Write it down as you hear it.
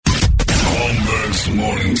Holmberg's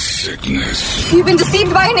Morning Sickness. You've been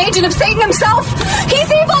deceived by an agent of Satan himself.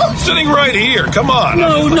 He's evil. Sitting right here. Come on.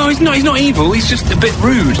 No, he's not evil. He's just a bit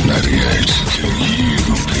rude. 98 KUPD.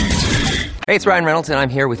 Hey, it's Ryan Reynolds, and I'm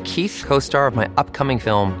here with Keith, co-star of my upcoming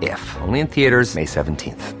film, If, only in theaters May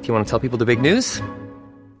 17th. Do you want to tell people the big news?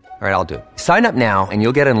 All right, I'll do it. Sign up now and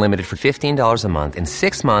you'll get unlimited for $15 a month and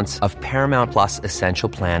 6 months of Paramount Plus Essential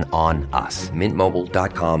Plan on us.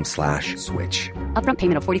 MintMobile.com/switch. Upfront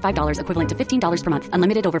payment of $45 equivalent to $15 per month.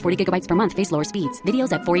 Unlimited over 40 gigabytes per month. Face lower speeds.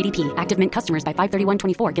 Videos at 480p. Active Mint customers by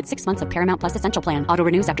 531.24 get 6 months of Paramount Plus Essential Plan. Auto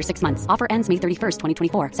renews after 6 months. Offer ends May 31st,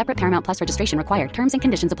 2024. Separate Paramount Plus registration required. Terms and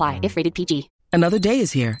conditions apply if rated PG. Another day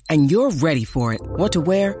is here and you're ready for it. What to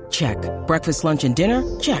wear? Check. Breakfast, lunch, and dinner?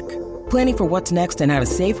 Check. Planning for what's next and how to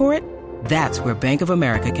save for it? That's where Bank of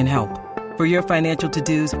America can help. For your financial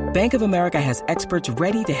to-dos, Bank of America has experts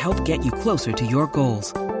ready to help get you closer to your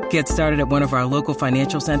goals. Get started at one of our local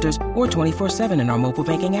financial centers or 24/7 in our mobile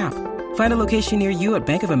banking app. Find a location near you at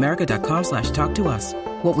bankofamerica.com/talktous.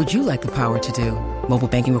 What would you like the power to do? Mobile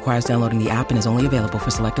banking requires downloading the app and is only available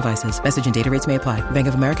for select devices. Message and data rates may apply. Bank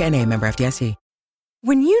of America NA, member FDIC.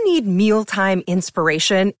 When you need mealtime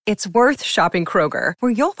inspiration, it's worth shopping Kroger,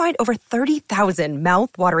 where you'll find over 30,000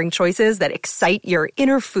 mouth-watering choices that excite your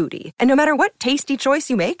inner foodie. And no matter what tasty choice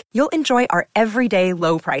you make, you'll enjoy our everyday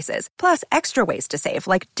low prices, plus extra ways to save,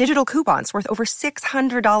 like digital coupons worth over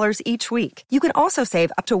 $600 each week. You can also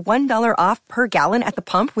save up to $1 off per gallon at the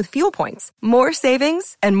pump with fuel points. More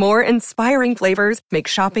savings and more inspiring flavors make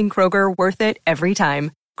shopping Kroger worth it every time.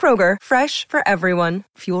 Kroger, fresh for everyone.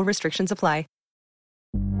 Fuel restrictions apply.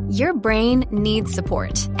 Your brain needs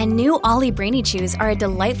support, and new Ollie Brainy Chews are a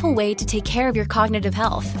delightful way to take care of your cognitive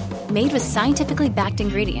health. Made with scientifically backed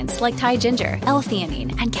ingredients like Thai ginger,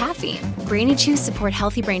 L-theanine, and caffeine, Brainy Chews support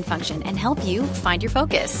healthy brain function and help you find your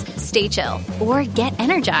focus, stay chill, or get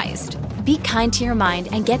energized. Be kind to your mind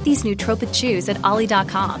and get these nootropic chews at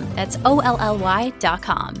ollie.com. That's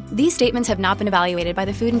OLLY.com. These statements have not been evaluated by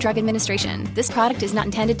the Food and Drug Administration. This product is not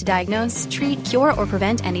intended to diagnose, treat, cure, or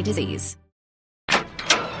prevent any disease.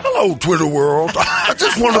 Hello, Twitter world. I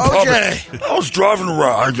just wanted to pop in. I was driving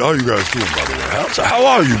around. How you guys doing, by the way? How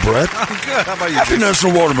are you, Brett? I'm good. How about you? Happy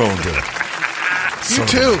National Watermelon Day. You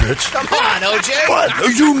too. Bitch. Come on, OJ. What?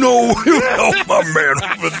 You know my man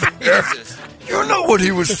over there. You know what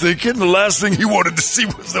he was thinking. The last thing he wanted to see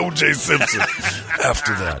was O.J. Simpson.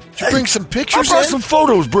 After that. Did you bring some pictures I brought some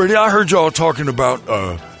photos, Brady. I heard y'all talking about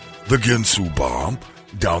the Ginsu bomb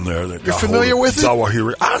down there. You're familiar with it?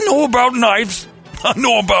 Zawahiri. I know about knives. I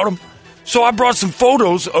know about them. So I brought some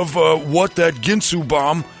photos of what that Ginsu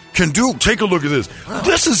bomb can do. Take a look at this.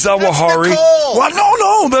 This is Zawahiri. Well,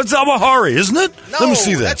 no, that's Zawahiri, isn't it? No, let me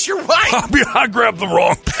see that. That's your wife. I grabbed the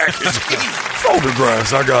wrong package.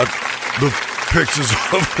 Photographs. I got the pictures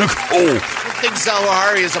of Nicole. I think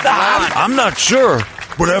Zawahiri is a blonde. I'm not sure,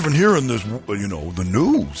 but I've been hearing this, the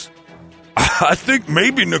news. I think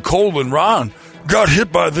maybe Nicole and Ron got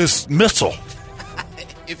hit by this missile.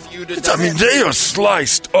 They are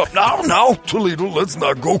sliced up. Now, Toledo, let's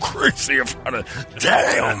not go crazy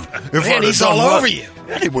damn. Man, he's all over you.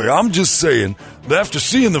 Anyway, I'm just saying, after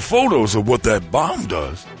seeing the photos of what that bomb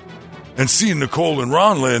does, and seeing Nicole and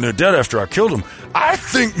Ron laying there dead after I killed them, I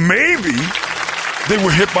think maybe they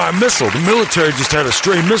were hit by a missile. The military just had a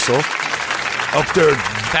stray missile up there.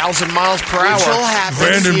 1,000 miles per hour.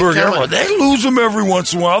 Vandenberg Airport. They lose them every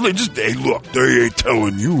once in a while. They ain't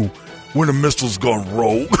telling you when a missile's gone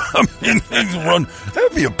rogue. I mean,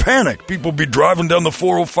 there'd be a panic. People be driving down the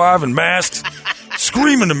 405 in masks,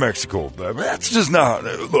 screaming to Mexico. That's just not.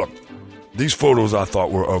 Look, these photos I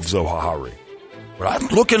thought were of Zawahiri. But I'm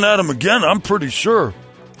looking at them again. I'm pretty sure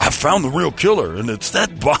I found the real killer, and it's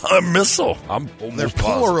that bomb missile. I'm almost They're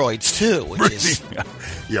Polaroids, too. Which is...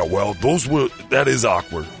 Yeah, well, that is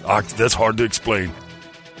awkward. That's hard to explain.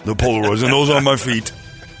 The Polaroids, and those on my feet.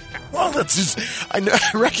 Well, that's just... I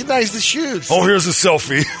recognize the shoes. Oh, here's a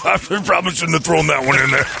selfie. I probably shouldn't have thrown that one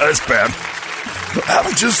in there. That's bad.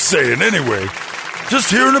 I'm just saying, anyway. Just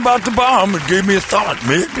hearing about the bomb, it gave me a thought.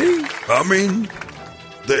 Maybe. I mean,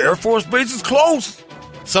 the Air Force Base is closed.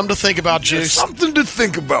 Something to think about, Juice. Something to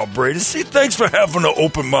think about, Brady. See, thanks for having an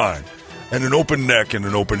open mind and an open neck and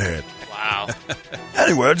an open head. Wow.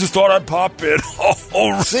 Anyway, I just thought I'd pop in. All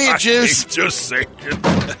right. See you, Juice. Just saying.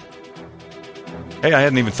 Hey, I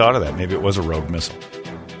hadn't even thought of that. Maybe it was a rogue missile.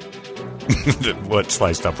 What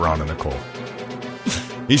sliced up Ron and Nicole.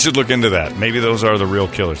 He should look into that. Maybe those are the real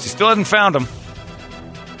killers. He still hasn't found them.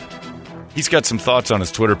 He's got some thoughts on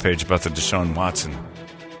his Twitter page about the DeShaun Watson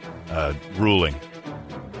ruling.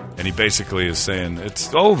 And he basically is saying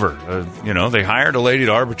it's over. They hired a lady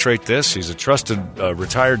to arbitrate this. She's a trusted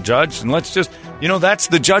retired judge. And let's just, that's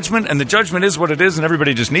the judgment. And the judgment is what it is. And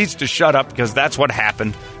everybody just needs to shut up because that's what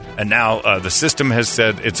happened. And now the system has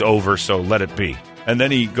said it's over, so let it be. And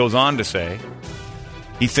then he goes on to say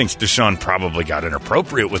he thinks DeShaun probably got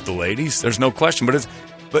inappropriate with the ladies. There's no question.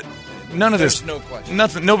 But none of this. There's no question.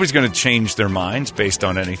 Nothing. Nobody's going to change their minds based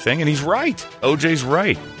on anything. And he's right. OJ's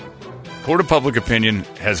right. Court of public opinion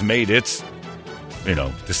has made its,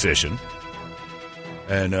 decision.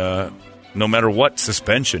 And no matter what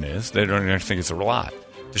suspension is, they don't think it's a lot.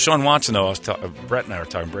 DeShaun Watson, though, Brett and I were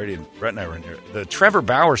talking, Brady and Brett and I were in here. The Trevor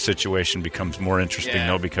Bauer situation becomes more interesting,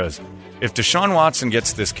 though, because if DeShaun Watson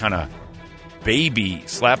gets this kind of baby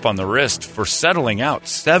slap on the wrist for settling out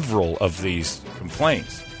several of these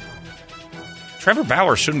complaints, Trevor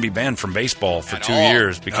Bauer shouldn't be banned from baseball for 2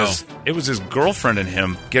 years because it was his girlfriend and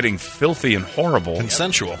him getting filthy and horrible.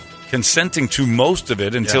 Consenting to most of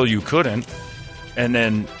it until you couldn't. And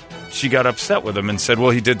then she got upset with him and said, well,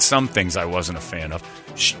 he did some things I wasn't a fan of.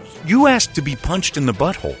 You asked to be punched in the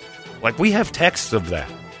butthole. Like, we have texts of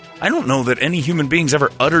that. I don't know that any human beings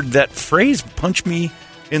ever uttered that phrase, punch me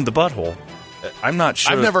in the butthole. I'm not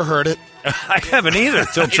sure. I've never heard it. I haven't either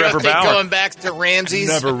till Trevor Bauer. Going back to Ramsey's?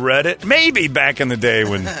 Never read it. Maybe back in the day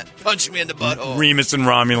when punch me in the butthole. Remus and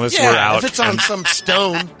Romulus were out. If it's on some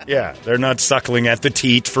stone. Yeah, they're not suckling at the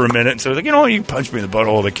teat for a minute. So they're like, you punch me in the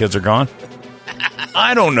butthole, the kids are gone.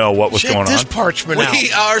 I don't know what was going on. This parchment out.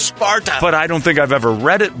 We are Sparta. But I don't think I've ever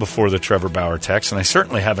read it before the Trevor Bauer text, and I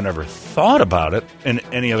certainly haven't ever thought about it in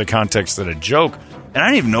any other context than a joke. And I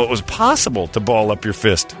didn't even know it was possible to ball up your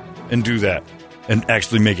fist and do that and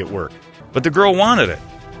actually make it work. But the girl wanted it.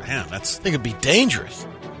 Man, I think it'd be dangerous.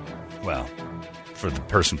 Well, for the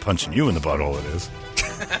person punching you in the butthole, it is.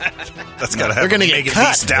 That's got to have to get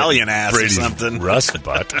cut. Stallion ass Brady's or something. Rust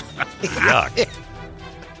butt. Yuck.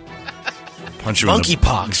 Punch you Monkey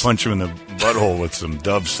pox. Punch you in the butthole with some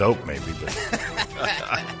Dove soap, maybe.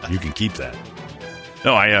 But you can keep that.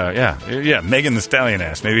 No, Megan the Stallion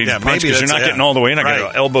ass. Maybe because you're not getting all the way in. I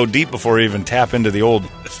got to elbow deep before you even tap into the old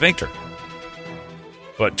sphincter.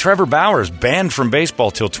 But Trevor Bauer is banned from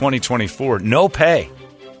baseball till 2024. No pay.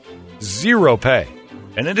 Zero pay.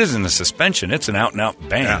 And it isn't a suspension. It's an out-and-out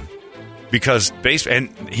ban. Yeah. Because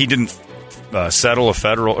and he didn't settle a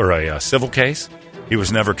federal or a civil case. He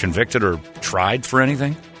was never convicted or tried for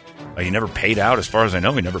anything. He never paid out. As far as I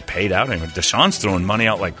know, he never paid out. Anyway, DeShaun's throwing money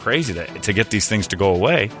out like crazy to get these things to go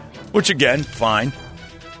away, which, again, fine.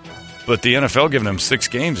 But the NFL giving him 6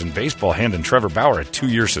 games in baseball, handing Trevor Bauer a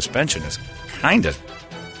 2-year suspension is kind of...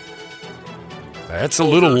 That's a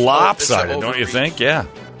little lopsided, don't you think? Yeah.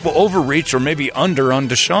 Well, overreach or maybe under on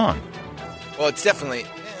DeShaun. Well, it's definitely...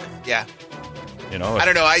 Yeah. I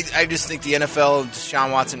don't know. I just think the NFL,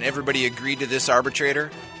 DeShaun Watson, everybody agreed to this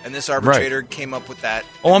arbitrator, and this arbitrator came up with that.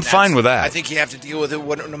 Oh, I'm fine with that. I think you have to deal with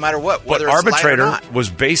it no matter what, whether it's arbitrator live or not. Was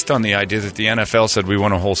based on the idea that the NFL said we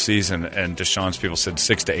won a whole season, and DeShaun's people said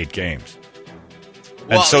 6 to 8 games.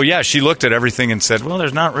 Well, and so, she looked at everything and said, well,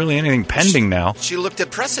 there's not really anything pending now. She looked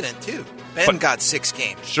at precedent, too. Ben got 6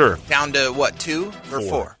 games. Sure. Down to, 2 or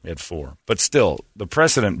 4? He had 4. But still, the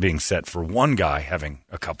precedent being set for one guy having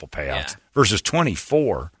a couple payouts versus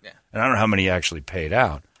 24. Yeah. And I don't know how many actually paid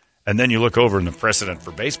out. And then you look over and the precedent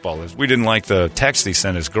for baseball is we didn't like the text he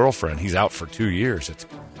sent his girlfriend. He's out for 2 years.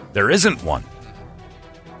 There isn't one.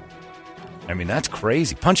 I mean, that's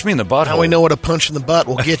crazy. Punch me in the butthole. Now we know what a punch in the butt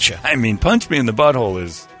will get you. I mean, punch me in the butthole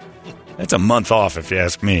is... That's a month off, if you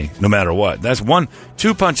ask me, no matter what. That's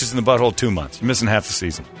 2 punches in the butthole, 2 months. You're missing half the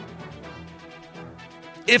season.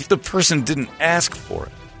 If the person didn't ask for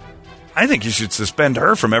it, I think you should suspend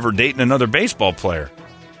her from ever dating another baseball player.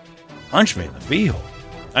 Punch me in the beehole.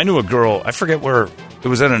 I knew a girl, I forget where, it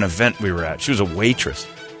was at an event we were at. She was a waitress,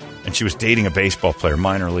 and she was dating a baseball player,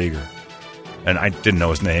 minor leaguer. And I didn't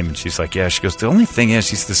know his name, and she's like, yeah. She goes, the only thing is,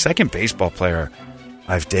 he's the second baseball player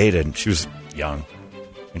I've dated. And she was young.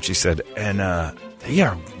 And she said, and they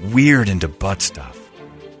are weird into butt stuff.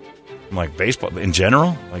 I'm like, baseball in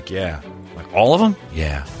general? Like, yeah. I'm like, all of them?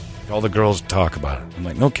 Yeah. All the girls talk about it. I'm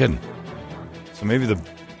like, no kidding. So maybe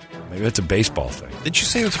it's a baseball thing. Did you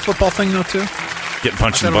say it was a football thing, though, too? Getting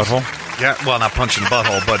punched in the butthole? Yeah, well, not punching the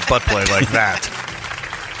butthole, but butt play like that.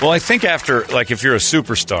 Well, I think after, like, if you're a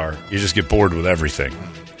superstar, you just get bored with everything.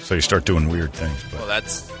 So you start doing weird things. But. Well,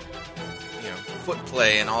 that's, foot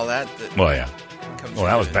play and all that. Well, yeah. Well,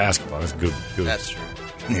 that was basketball. That's good. That's true.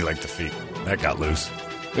 He liked the feet. That got loose.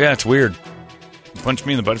 Yeah, it's weird. Punch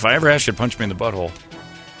me in the butt. If I ever ask you to punch me in the butthole,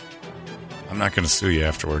 I'm not going to sue you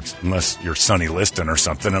afterwards. Unless you're Sonny Liston or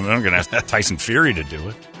something. I'm going to ask Tyson Fury to do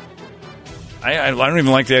it. I don't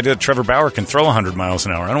even like the idea that Trevor Bauer can throw 100 miles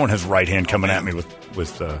an hour. I don't want his right hand coming at me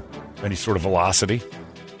with any sort of velocity.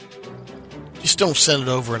 Just don't send it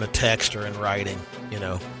over in a text or in writing,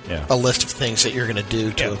 Yeah. a list of things that you're going to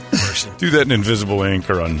do to a person. Do that in invisible ink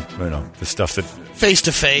or on, the stuff that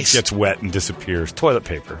face-to-face gets wet and disappears. Toilet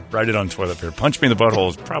paper. Write it on toilet paper. Punch me in the butthole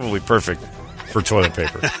is probably perfect for toilet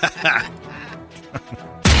paper.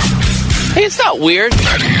 Hey, it's not weird.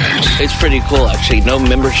 It's pretty cool, actually. No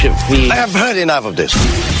membership fee. I have heard enough of this.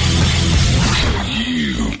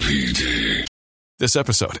 This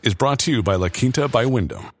episode is brought to you by La Quinta by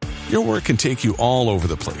Wyndham. Your work can take you all over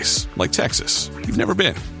the place, like Texas. You've never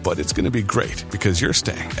been, but it's going to be great because you're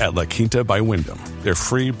staying at La Quinta by Wyndham. Their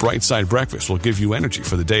free Bright Side breakfast will give you energy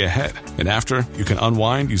for the day ahead. And after, you can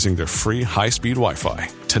unwind using their free high-speed Wi-Fi.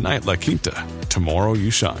 Tonight, La Quinta. Tomorrow,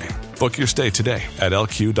 you shine. Book your stay today at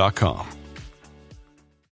LQ.com.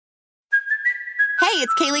 Hey,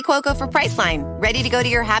 it's Kaylee Cuoco for Priceline. Ready to go to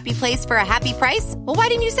your happy place for a happy price? Well, why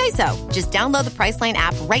didn't you say so? Just download the Priceline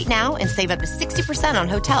app right now and save up to 60% on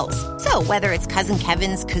hotels. So whether it's Cousin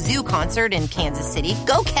Kevin's Kazoo Concert in Kansas City,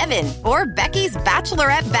 go Kevin, or Becky's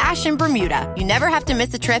Bachelorette Bash in Bermuda, you never have to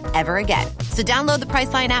miss a trip ever again. So download the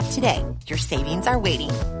Priceline app today. Your savings are waiting.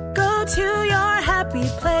 Go to your happy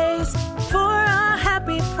place for a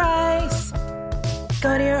happy price.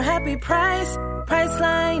 Go to your happy price,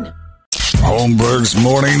 Priceline. Holmberg's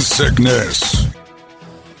Morning Sickness.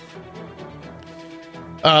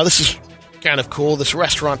 This is kind of cool. This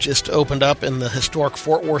restaurant just opened up in the historic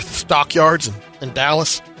Fort Worth Stockyards in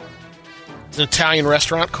Dallas. It's an Italian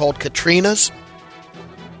restaurant called Katrina's.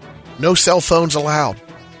 No cell phones allowed.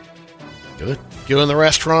 Good. Go in the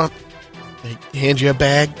restaurant, they hand you a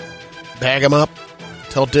bag them up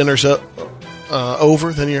till dinner's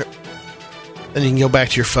over, then you can go back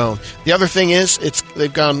to your phone. The other thing is,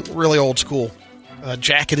 they've gone really old school.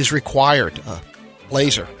 Jacket is required.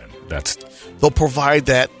 Blazer. They'll provide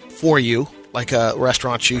that for you, like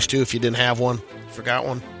restaurants used to. If you didn't have one, forgot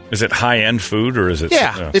one. Is it high-end food or is it?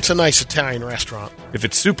 Yeah, it's a nice Italian restaurant. If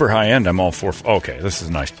it's super high-end, I'm all for. Okay, this is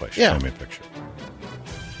a nice place. Yeah. Show me a picture.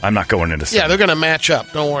 I'm not going into. Yeah, they're going to match up.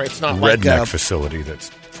 Don't worry, it's not redneck like redneck facility that's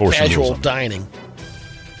forcing casual dining.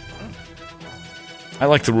 I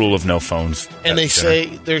like the rule of no phones. And they say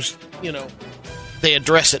there's, they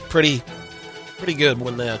address it pretty good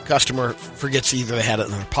when the customer forgets either they had it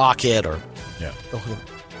in their pocket or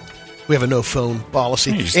we have a no phone policy.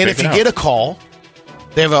 And if you get a call,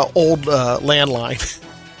 they have an old landline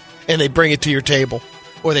and they bring it to your table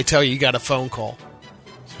or they tell you got a phone call.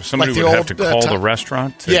 So somebody would have to call the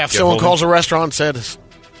restaurant? Yeah, if someone calls a restaurant and says,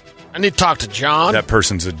 I need to talk to John. That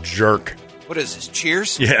person's a jerk. What is this,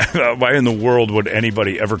 Cheers? Yeah, why in the world would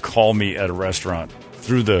anybody ever call me at a restaurant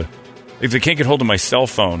if they can't get hold of my cell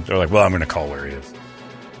phone, they're like, well, I'm going to call where he is.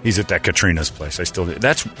 He's at that Katrina's place.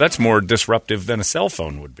 That's more disruptive than a cell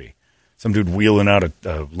phone would be. Some dude wheeling out a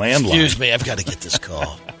landline. Excuse me, I've got to get this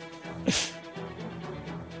call.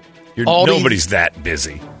 Nobody's that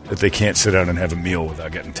busy that they can't sit down and have a meal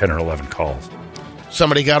without getting 10 or 11 calls.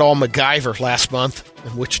 Somebody got all MacGyver last month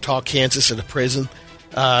in Wichita, Kansas at a prison.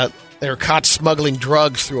 They were caught smuggling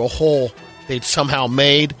drugs through a hole they'd somehow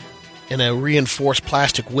made in a reinforced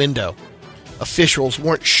plastic window. Officials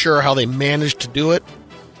weren't sure how they managed to do it.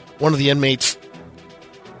 One of the inmates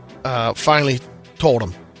finally told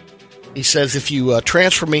him. He says, if you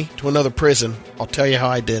transfer me to another prison, I'll tell you how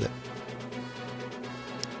I did it.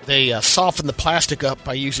 They softened the plastic up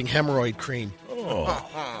by using hemorrhoid cream.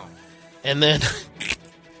 Oh. And then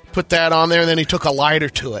put that on there, and then he took a lighter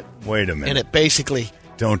to it. Wait a minute. And it basically...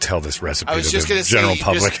 Don't tell this recipe I was to just the gonna general say,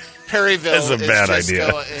 public. Perryville. That's a bad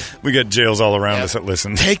idea. We got jails all around us that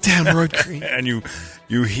listen. Take the hemorrhoid cream. And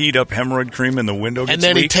you heat up hemorrhoid cream and the window gets and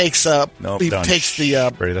then weak? he takes up. Nope, he done. takes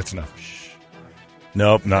the. Brady, that's enough.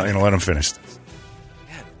 Nope, not going to let him finish this.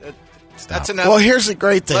 That's enough. Well, here's the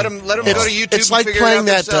great thing. Let them go to YouTube. It's like and figure playing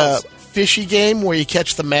it out that fishy game where you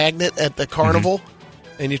catch the magnet at the carnival,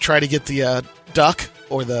 and you try to get the duck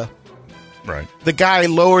or the. Right. The guy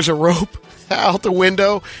lowers a rope out the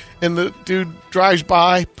window, and the dude drives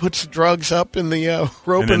by, puts the drugs up in the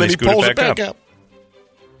rope, and then he pulls it back up.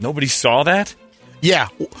 Nobody saw that? Yeah.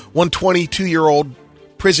 One 22-year-old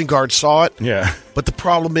prison guard saw it. Yeah. But the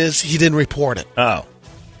problem is he didn't report it. Oh.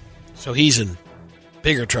 So he's in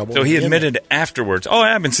bigger trouble. So he admitted afterwards, I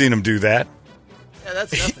haven't seen him do that. Yeah,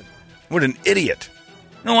 that's nothing. What an idiot.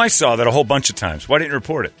 No, I saw that a whole bunch of times. Why didn't you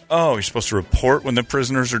report it? Oh, you're supposed to report when the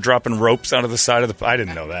prisoners are dropping ropes out of the side of the... I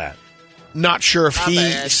didn't know that. Not sure if he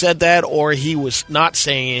said that or he was not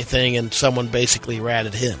saying anything and someone basically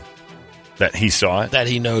ratted him. That he saw it? That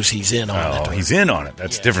he knows he's in on it. Oh, he's in on it.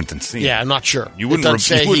 That's different than seeing it. Yeah, I'm not sure. You wouldn't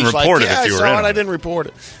report it if you were in on it. I didn't report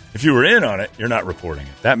it. If you were in on it, you're not reporting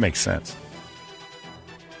it. That makes sense.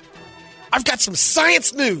 I've got some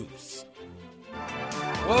science news.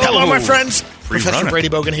 Whoa. Hello, my friends. Professor Brady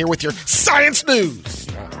Bogan here with your science news.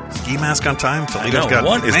 Ski mask on time?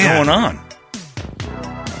 What is going on?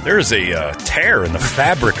 There is a tear in the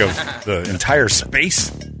fabric of the entire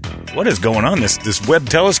space. What is going on? This Webb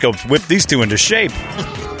telescope whipped these two into shape.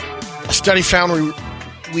 A study found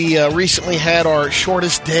we recently had our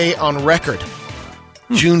shortest day on record.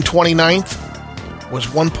 June 29th was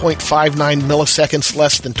 1.59 milliseconds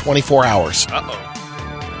less than 24 hours.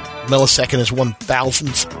 Uh-oh. Millisecond is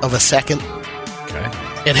 1,000th of a second. Okay.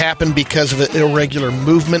 It happened because of an irregular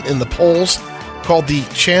movement in the poles called the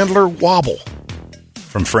Chandler Wobble.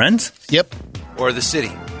 From Friends? Yep. Or the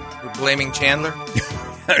city. We're blaming Chandler?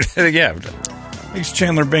 Yeah. It's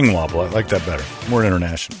Chandler Bing Wobble. I like that better. More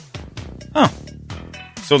international. Oh.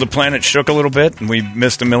 So the planet shook a little bit and we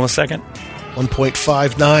missed a millisecond?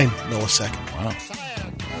 1.59 millisecond. Wow.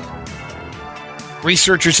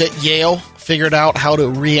 Researchers at Yale figured out how to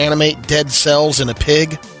reanimate dead cells in a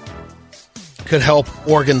pig. Could help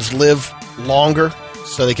organs live longer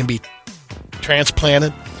so they can be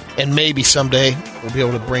transplanted. And maybe someday we'll be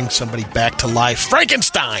able to bring somebody back to life.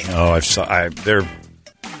 Frankenstein! Oh,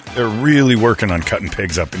 they're really working on cutting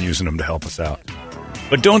pigs up and using them to help us out.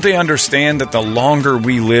 But don't they understand that the longer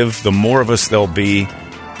we live, the more of us there'll be,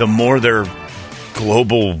 the more their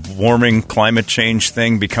global warming, climate change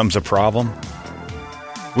thing becomes a problem?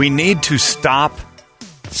 We need to stop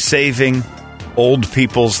saving old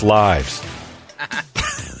people's lives.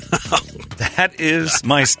 That is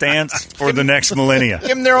my stance for the next millennia. Give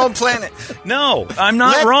them their own planet. No, I'm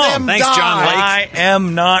not wrong. Thanks, John Lake. I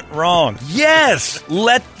am not wrong. Yes,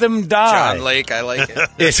 let them die. John Lake, I like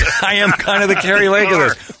it. I am kind of the Carrie Lake of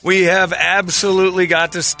this. We have absolutely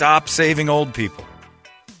got to stop saving old people.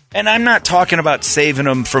 And I'm not talking about saving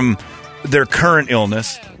them from their current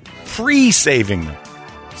illness. Pre-saving them.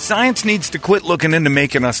 Science needs to quit looking into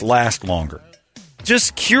making us last longer.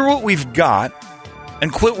 Just cure what we've got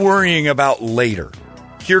and quit worrying about later.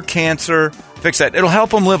 Cure cancer, fix that. It'll help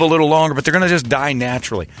them live a little longer, but they're going to just die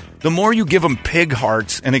naturally. The more you give them pig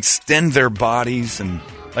hearts and extend their bodies, and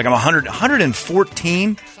like I'm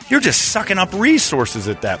 114, you're just sucking up resources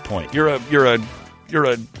at that point. You're a thing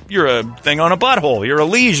on a butthole. You're a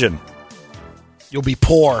lesion. You'll be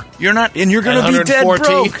poor. You're not, and you're going to be dead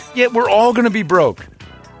broke. Yeah, we're all going to be broke.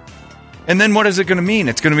 And then what is it going to mean?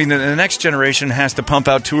 It's going to mean that the next generation has to pump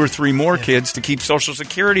out 2 or 3 more kids to keep Social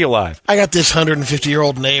Security alive. I got this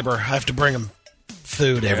 150-year-old neighbor. I have to bring him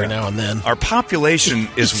food every now and then. Our population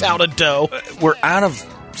is out of dough. We're out of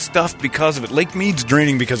stuff because of it. Lake Mead's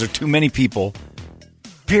draining because there are too many people,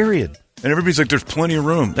 period. And everybody's like, there's plenty of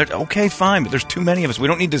room. Okay, fine, but there's too many of us. We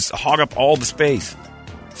don't need to hog up all the space.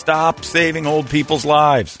 Stop saving old people's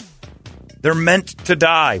lives. They're meant to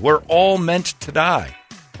die. We're all meant to die.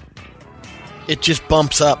 It just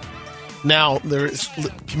bumps up. Now, there's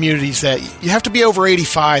communities that you have to be over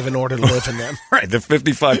 85 in order to live in them. Right, the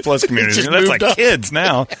 55-plus communities. That's like up. Kids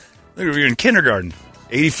now. You're in kindergarten.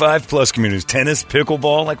 85-plus communities. Tennis,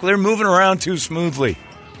 pickleball. Like, they're moving around too smoothly.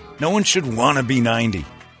 No one should want to be 90.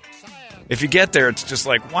 If you get there, it's just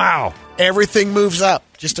like, wow. Everything moves up.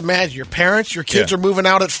 Just imagine your parents, your kids are moving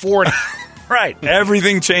out at 40. Right.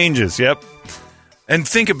 Everything changes. Yep. And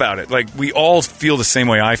think about it. Like, we all feel the same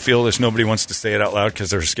way I feel. There's nobody wants to say it out loud because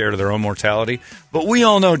they're scared of their own mortality. But we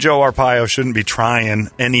all know Joe Arpaio shouldn't be trying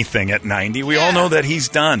anything at 90. We all know that he's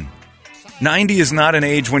done. 90 is not an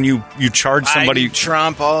age when you charge somebody.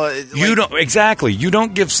 Trump. You don't exactly. You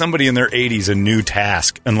don't give somebody in their 80s a new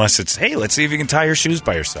task unless it's, hey, let's see if you can tie your shoes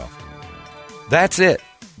by yourself. That's it.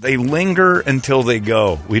 They linger until they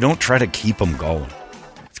go. We don't try to keep them going.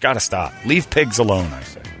 It's got to stop. Leave pigs alone, I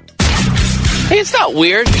say. Hey, it's not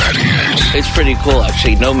weird. It's pretty cool,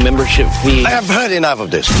 actually. No membership fee. I have heard enough of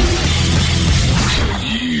this.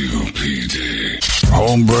 UPD.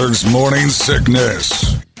 Holmberg's Morning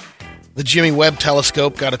Sickness. The Jimmy Webb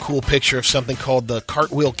telescope got a cool picture of something called the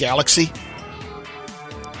Cartwheel Galaxy.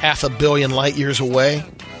 500 million light years away.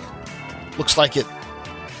 Looks like it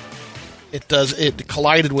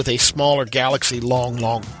collided with a smaller galaxy long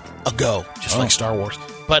ago, just like Star Wars.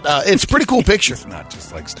 But it's a pretty cool picture. It's not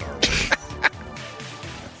just like Star Wars.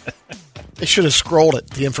 They should have scrolled it,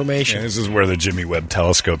 the information. Yeah, this is where the Jimmy Webb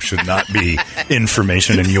telescope should not be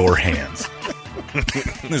information in your hands.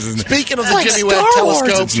 Speaking of the Jimmy Webb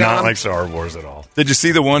telescope, it's not like Star Wars at all. Did you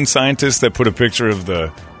see the one scientist that put a picture of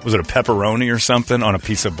was it a pepperoni or something on a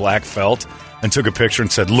piece of black felt and took a picture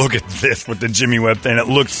and said, look at this with the Jimmy Webb thing. It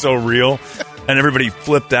looked so real. And everybody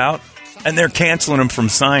flipped out. And they're canceling him from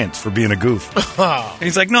science for being a goof. And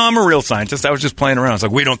he's like, no, I'm a real scientist. I was just playing around. It's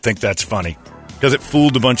like, we don't think that's funny. Because it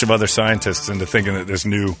fooled a bunch of other scientists into thinking that this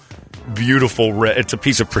new beautiful it's a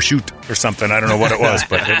piece of prosciutto or something. I don't know what it was,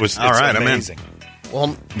 but it's amazing.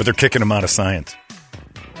 Well, but they're kicking him out of science.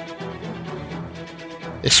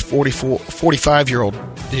 This 45-year-old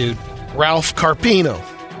dude, Ralph Carpino,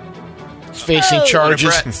 is facing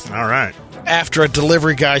charges. All right. After a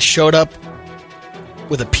delivery guy showed up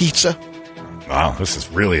with a pizza. Wow, this is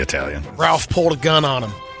really Italian. Ralph pulled a gun on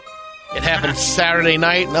him. It happened Saturday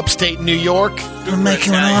night in upstate New York. I'll make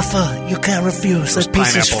you an offer you can't refuse. This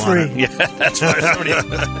pizza's free. Yeah, that's right.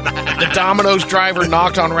 The Domino's driver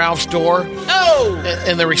knocked on Ralph's door. Oh!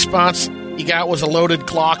 And the response he got was a loaded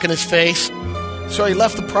Glock in his face. So he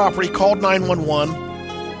left the property, called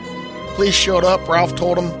 911. Police showed up. Ralph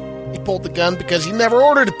told him he pulled the gun because he never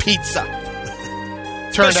ordered a pizza.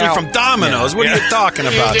 Especially from Domino's. What are you talking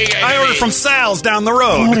about? I ordered from Sal's down the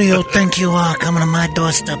road. Who do you think you are coming to my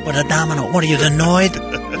doorstep with a Domino? What are you, annoyed?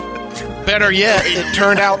 Better yet, it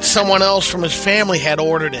turned out someone else from his family had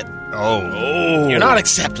ordered it. Oh. You're not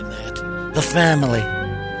accepting that. The family.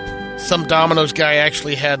 Some Domino's guy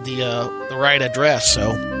actually had the right address,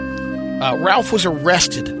 so Ralph was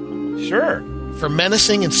arrested. Sure. For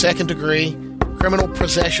menacing in 2nd degree, criminal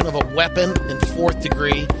possession of a weapon in 4th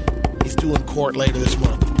degree. He's due in court later this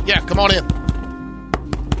month. Yeah, come on in.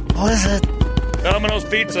 What is it? Domino's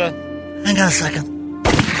Pizza. Hang on a second.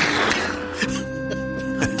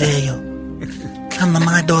 How dare you come to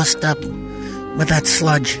my doorstep with that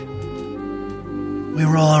sludge? We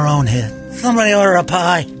roll our own here. Somebody order a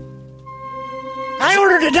pie. I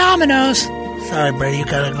ordered a Domino's. Sorry, Brady, you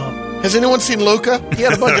gotta go. Has anyone seen Luca? He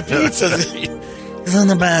had a bunch of pizzas. He's in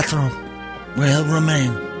the bathroom, where he'll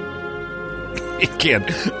remain. You can't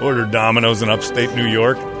order Domino's in upstate New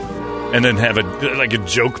York and then have a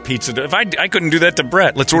joke pizza. If I couldn't do that to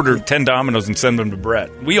Brett, let's order 10 Domino's and send them to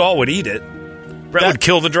Brett. We all would eat it. Brett would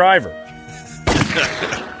kill the driver.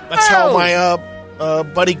 That's how my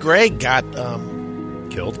buddy Greg got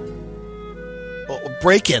killed.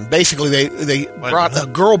 Break-in. Basically, they brought a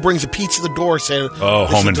girl brings a pizza to the door saying,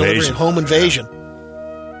 home invasion. Home invasion.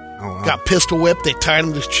 Got pistol whipped. They tied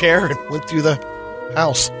him to his chair and went through the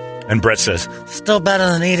house. And Brett says, still better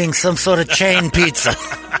than eating some sort of chain pizza.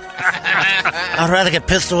 I'd rather get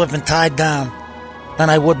pistol whipped and tied down than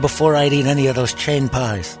I would before I'd eat any of those chain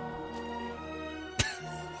pies.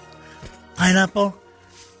 Pineapple?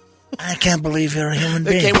 I can't believe you're a human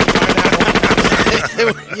being. Came with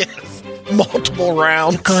pineapple. Yes. Multiple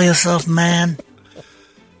rounds. You call yourself man?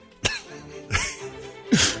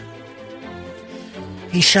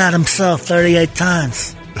 He shot himself 38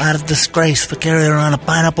 times. Out of disgrace for carrying around a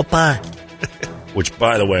pineapple pie. Which,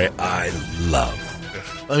 by the way, I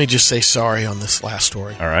love. Let me just say sorry on this last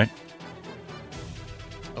story. All right.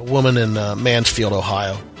 A woman in Mansfield,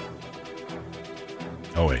 Ohio.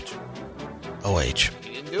 You OH.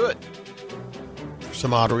 didn't do it. For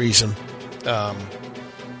some odd reason. Her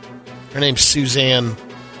name's Suzanne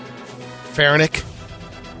Farnick,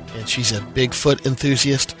 and she's a Bigfoot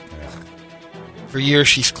enthusiast. For years,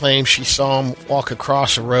 she's claimed she saw him walk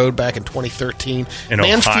across a road back in 2013. In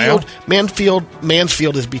Ohio?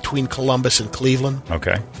 Mansfield is between Columbus and Cleveland.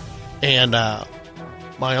 Okay. And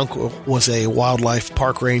my uncle was a wildlife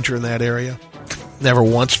park ranger in that area. Never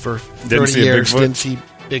once for 30 years didn't see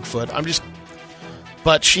Bigfoot.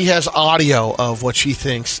 But she has audio of what she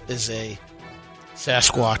thinks is a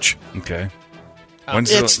Sasquatch. Okay.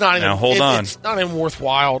 It's not even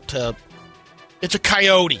worthwhile to. It's a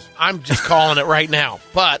coyote. I'm just calling it right now.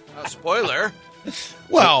 But spoiler.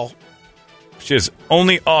 Well, she has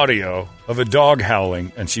only audio of a dog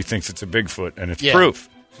howling, and she thinks it's a Bigfoot, and it's proof.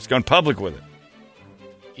 She's gone public with it.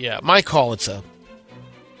 Yeah, my call it's a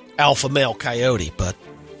alpha male coyote, but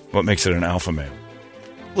what makes it an alpha male?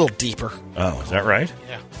 A little deeper. Oh, is that right?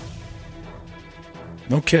 Yeah.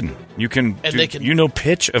 No kidding. You can. You know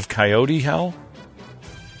pitch of coyote howl?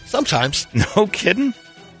 Sometimes. No kidding.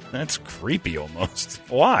 That's creepy almost.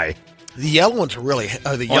 Why? The yellow ones are really.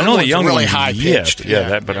 The young I know ones the young are really ones high pitched.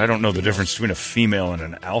 but I don't know the difference between a female and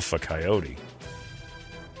an alpha coyote.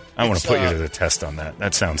 I want to put you to the test on that.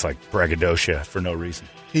 That sounds like braggadocio for no reason.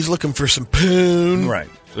 He's looking for some poon. Right.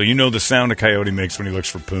 So you know the sound a coyote makes when he looks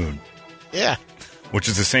for poon. Yeah. Which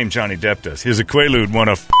is the same Johnny Depp does. Here's a Quaalude one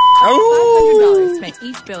of. $500 spent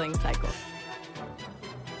each billing cycle.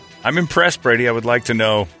 I'm impressed, Brady. I would like to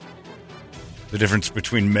know The difference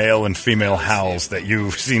between male and female howls that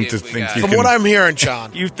you seem to think you From can... what I'm hearing,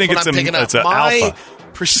 John, you think it's an my alpha.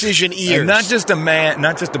 Precision ears. And not just a man,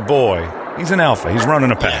 not just a boy. He's an alpha. He's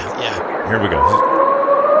running a pack. Yeah. Here we go.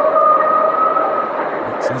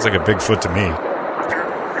 Sounds like a Bigfoot to me.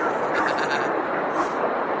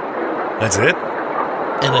 That's it?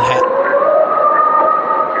 And it had...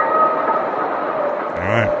 All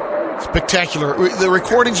right. Spectacular. The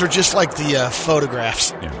recordings are just like the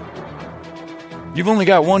photographs. Yeah. You've only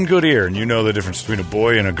got one good ear, and you know the difference between a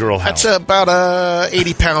boy and a girl howl. That's about a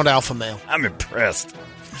 80-pound alpha male. I'm impressed.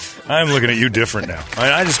 I'm looking at you different now.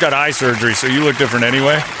 I just got eye surgery, so you look different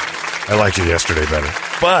anyway. I liked you yesterday better.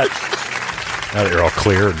 But now that you're all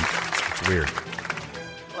clear, it's weird.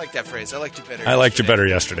 I like that phrase. I liked you better. I liked you better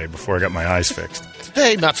yesterday before I got my eyes fixed.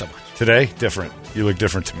 Today, not so much. Today, different. You look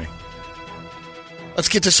different to me. Let's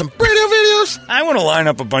get to some radio videos. I want to line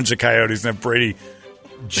up a bunch of coyotes and have Brady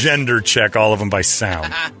gender check all of them by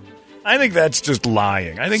sound. I think that's just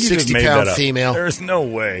lying. I think you just made that up. 60-pound female. There's no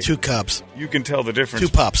way. 2 cubs. You can tell the difference.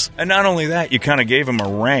 2 pups. And not only that, you kind of gave him a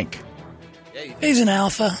rank. He's an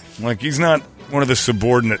alpha. Like, he's not one of the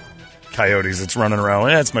subordinate coyotes that's running around.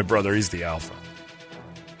 That's my brother. He's the alpha.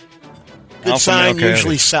 Good Alpha sign, male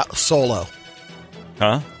usually solo.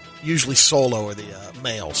 Huh? Usually solo are the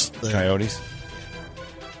males. The coyotes?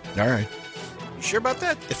 All right. You sure about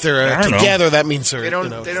that? If they're together, that means they're, They don't.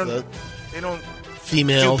 the They don't.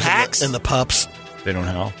 females do packs? and the pups. They don't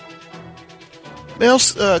howl?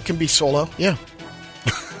 Males can be solo, yeah.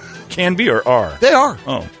 Can be or are? They are.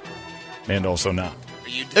 Oh. And also not.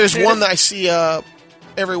 There's one that I see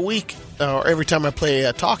every week, or every time I play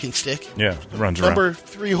a talking stick. Yeah, it runs Number around.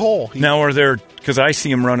 3 hole. Now, are there... Because I see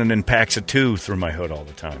him running in packs of 2 through my hood all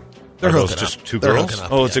the time. They're are those hooking just up. 2 They're girls? hooking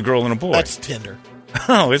up, Oh, it's yeah. a girl and a boy. That's Tinder.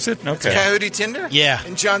 Oh, is it? Okay. It's Coyote Tinder? Yeah.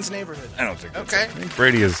 In John's neighborhood. I don't think Okay. I think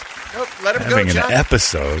Brady is Nope. Let him having go, John. an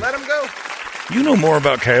episode. Let him go. You know more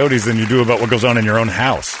about coyotes than you do about what goes on in your own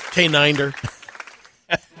house. K-Ninder.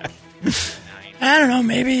 I don't know.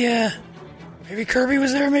 Maybe Kirby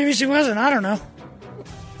was there. Maybe she wasn't. I don't know.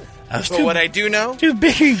 I was But what I do know... too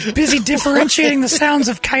busy differentiating the sounds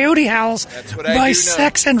of coyote howls what I do by know.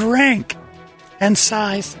 sex and rank and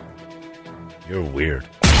size. You're weird.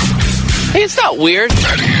 Hey, it's not weird.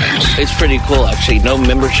 It's pretty cool, actually. No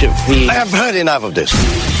membership fee. I have heard enough of this.